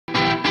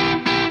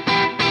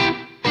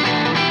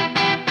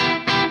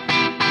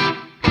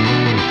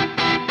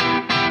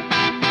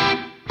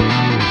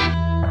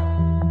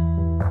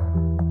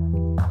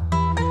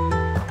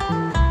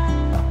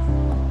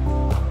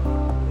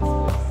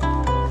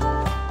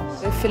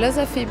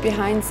philosophy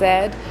behind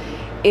ZED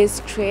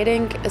is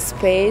creating a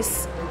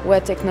space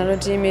where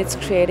technology meets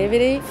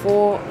creativity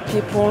for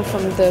people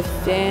from the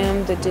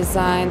film, the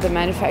design, the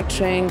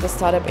manufacturing, the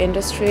startup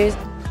industries.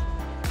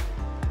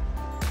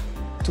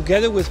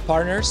 Together with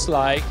partners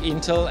like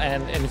Intel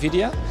and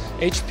Nvidia,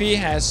 HP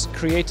has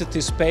created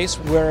this space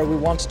where we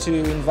want to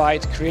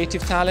invite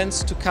creative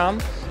talents to come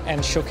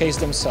and showcase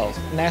themselves.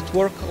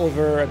 Network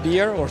over a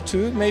beer or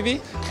two maybe,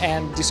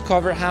 and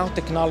discover how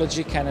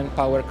technology can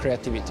empower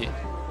creativity.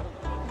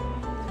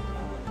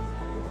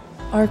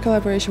 Our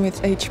collaboration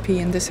with HP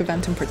in this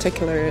event in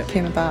particular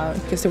came about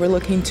because they were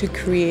looking to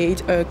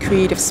create a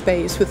creative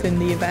space within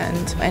the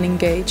event and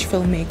engage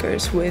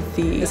filmmakers with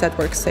the ZED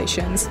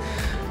workstations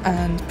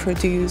and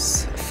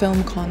produce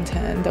film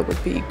content that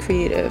would be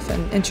creative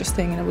and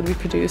interesting, and it would be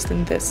produced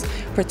in this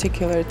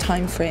particular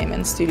time frame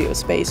and studio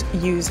space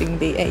using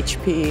the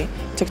HP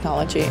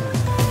technology.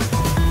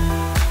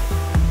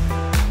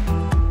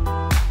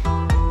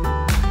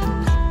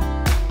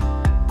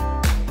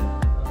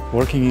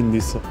 Working in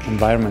this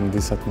environment,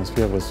 this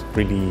atmosphere was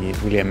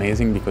really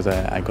amazing because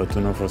I got to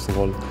know, first of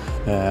all,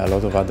 a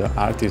lot of other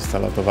artists, a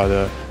lot of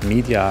other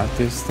media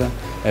artists.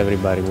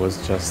 Everybody was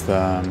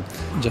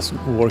just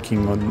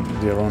working on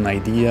their own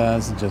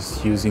ideas,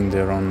 just using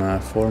their own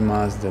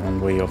formats, their own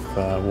way of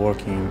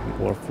working,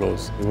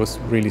 workflows. It was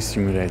really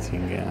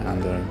stimulating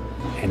under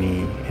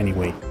any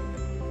way.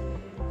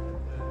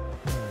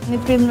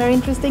 It's been very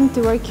interesting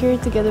to work here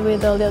together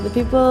with all the other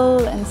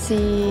people and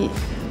see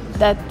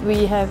that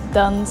we have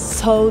done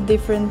so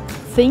different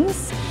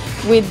things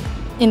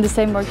in the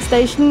same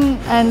workstation,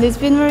 and it's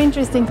been very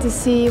interesting to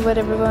see what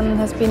everyone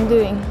has been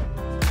doing.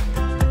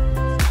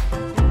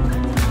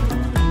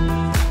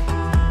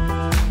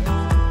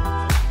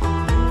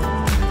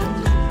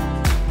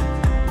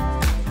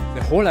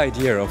 The whole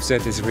idea of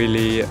ZED is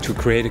really to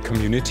create a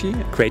community,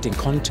 creating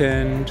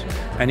content,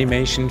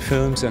 animation,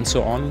 films and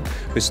so on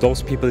with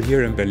those people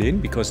here in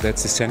Berlin, because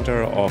that's the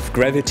center of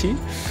gravity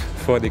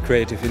for the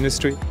creative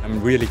industry.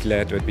 I'm really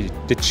glad that we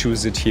did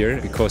choose it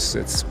here because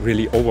it's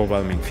really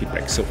overwhelming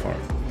feedback so far.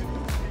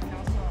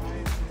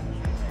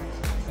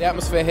 The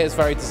atmosphere here is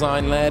very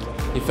design-led.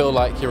 You feel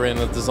like you're in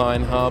a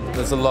design hub.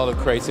 There's a lot of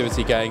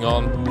creativity going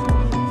on.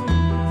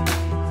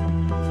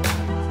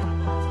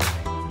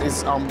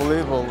 It's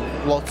unbelievable.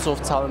 Lots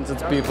of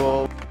talented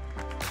people.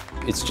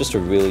 It's just a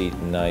really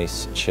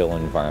nice, chill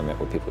environment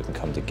where people can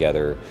come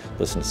together,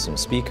 listen to some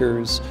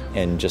speakers,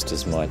 and just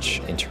as much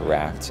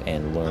interact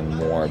and learn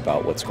more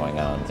about what's going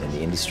on in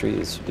the industry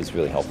is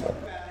really helpful.